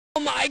Oh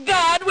my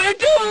God, we're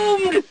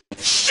doomed!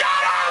 Shut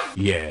up!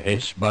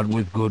 Yes, but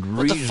with good reason.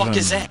 What the fuck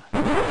is that?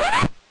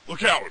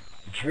 Look out!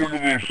 It's one of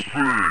those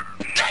things.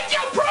 Take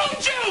your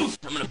prune juice!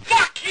 I'm gonna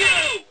Fuck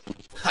you!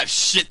 I've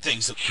shit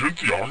things.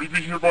 Shouldn't the army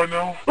be here by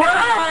now?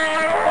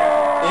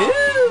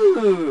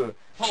 Ew!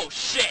 Oh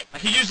shit! I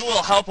could use a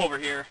little help over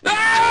here.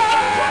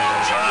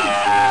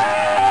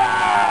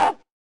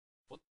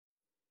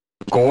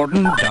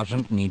 Gordon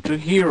doesn't need to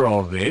hear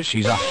all this.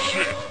 He's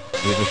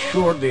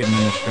assured the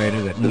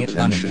administrator that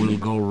nothing will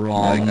go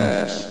wrong. My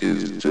ass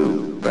is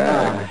too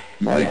bad.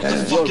 My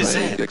ass fuck is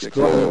that?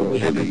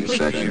 explode any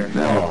second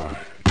now.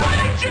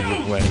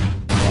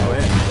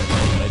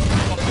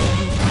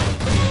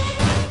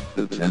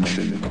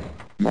 Attention.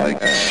 My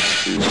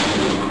ass is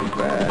too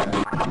bad.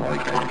 My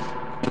ass.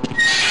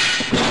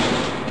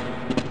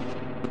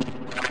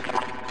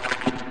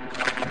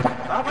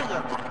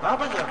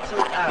 Baba, you're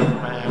too out,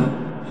 man.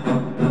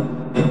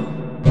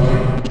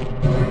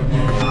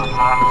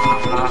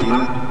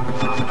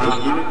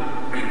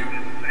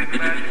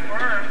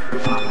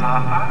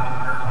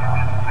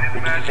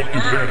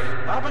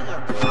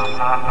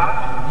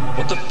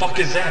 What the fuck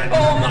is that?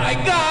 Oh my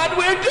God,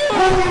 we're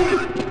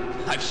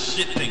doomed! I've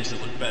shit things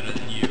that look better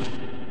than you.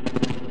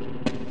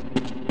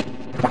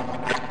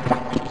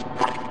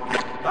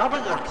 Baba,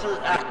 you're too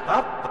out.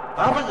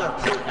 Baba, you're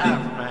too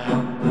out, man.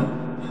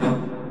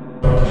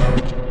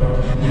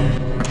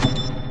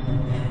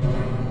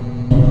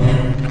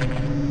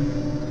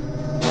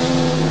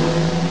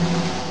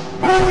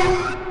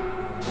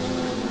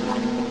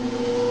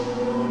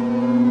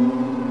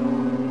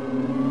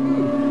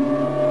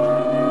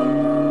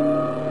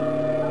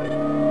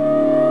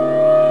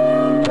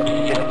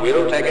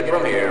 We'll take it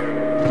from here.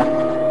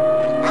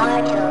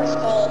 Power to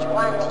stage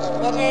 1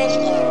 emitters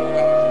in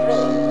 3,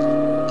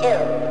 2.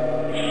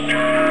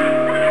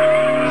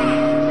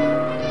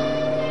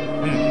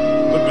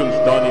 Look at him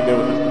standing there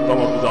with his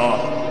thumb up his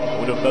arse. I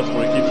wonder if that's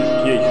where he keeps his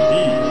PhD.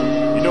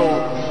 You know,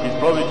 he's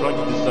probably trying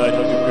to decide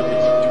how to equip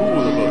his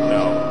tool about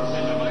now.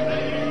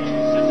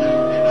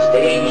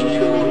 Stage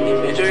 2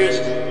 emitters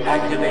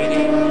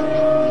activating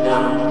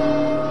now.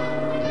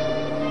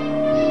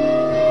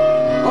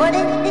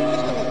 Gordon, this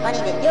system is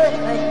running the newest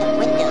version of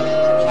Windows,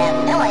 so we have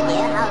no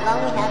idea how long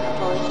we have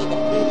before we see the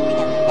fuse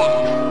become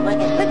static.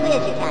 Work as quickly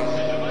as you can.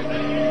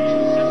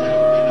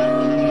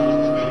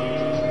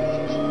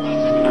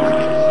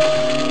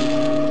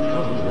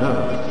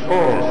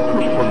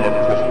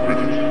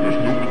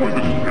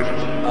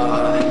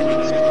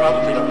 It's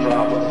probably a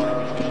problem.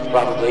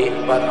 Probably,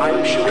 but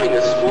I'm showing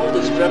a small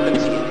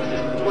discrepancy.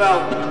 Well,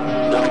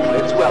 no,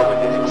 it's well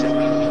within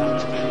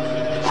acceptance.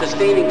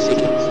 Sustaining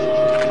signals.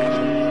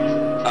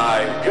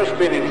 I've just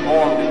been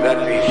informed that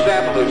the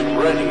sample is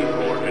ready,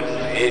 Gordon.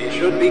 It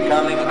should be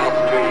coming up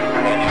to you.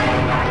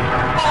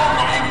 Oh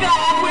my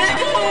God, we're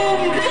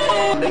doomed!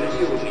 Nothing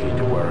you need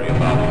to worry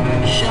about.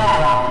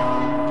 Shut up!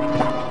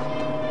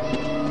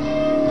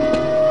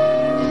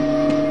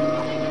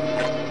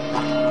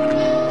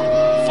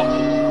 Fuck.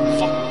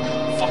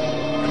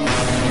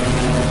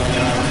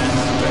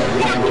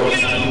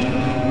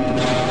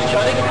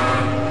 Shutting?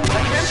 I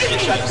can't see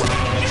it shut.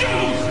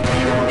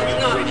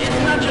 No, it's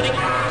not shutting.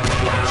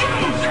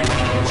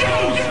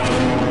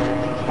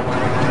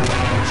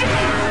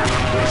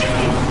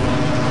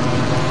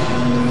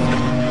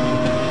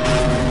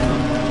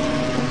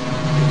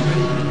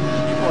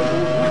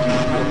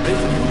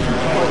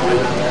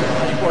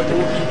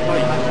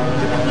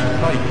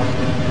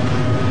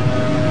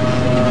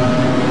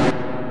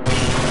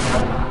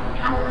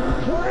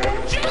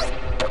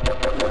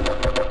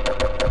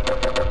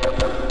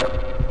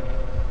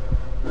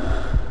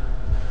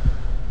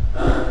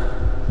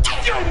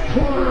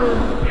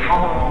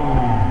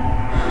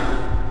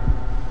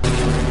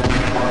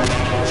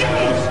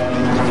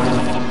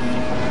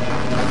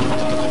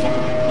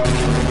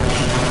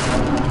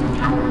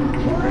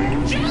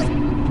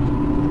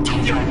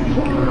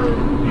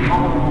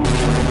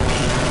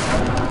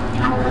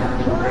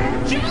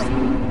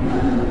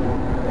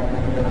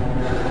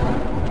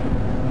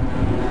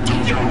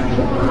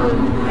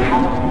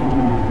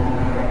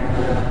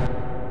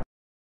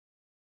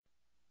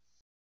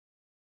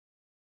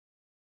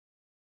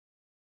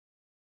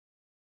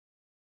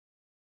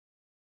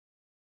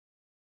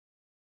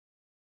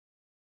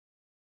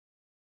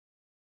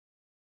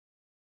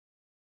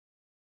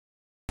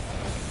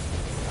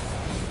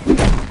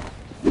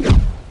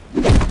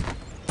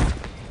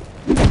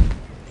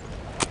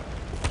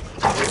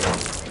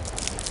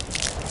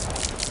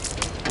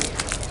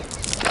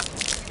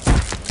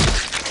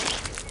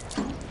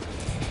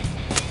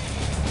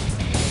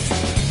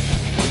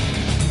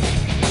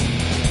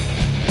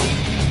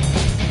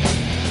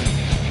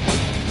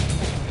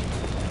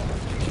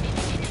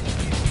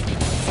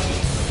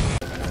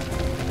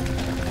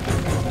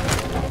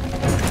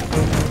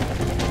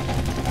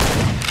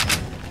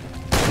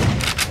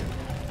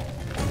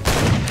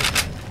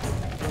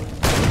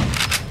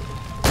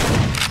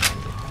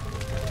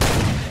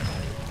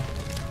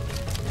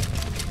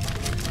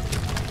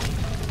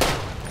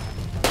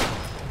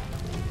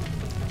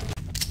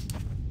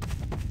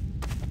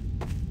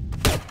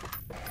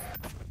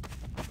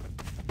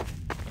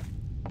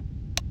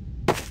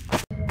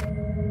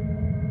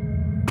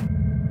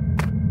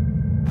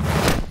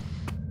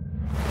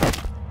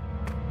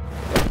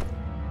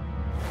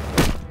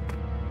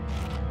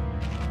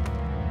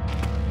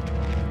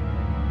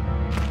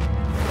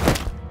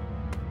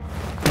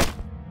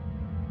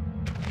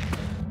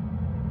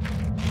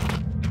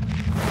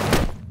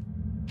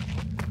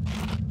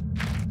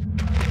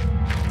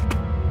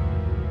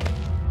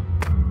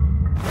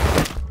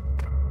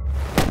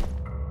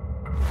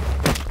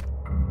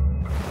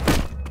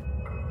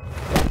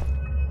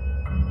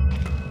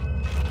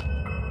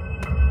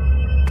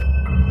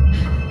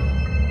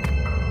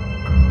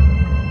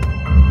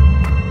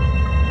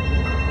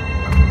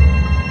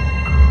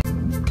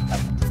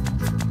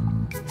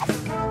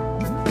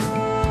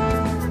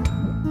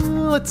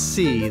 let's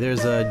see.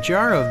 There's a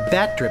jar of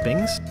bat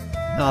drippings,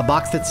 a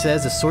box that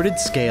says assorted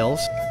scales,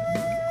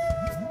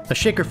 a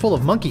shaker full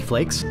of monkey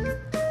flakes,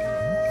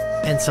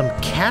 and some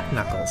cat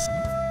knuckles.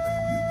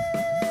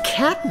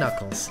 Cat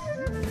knuckles?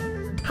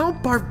 How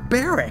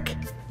barbaric!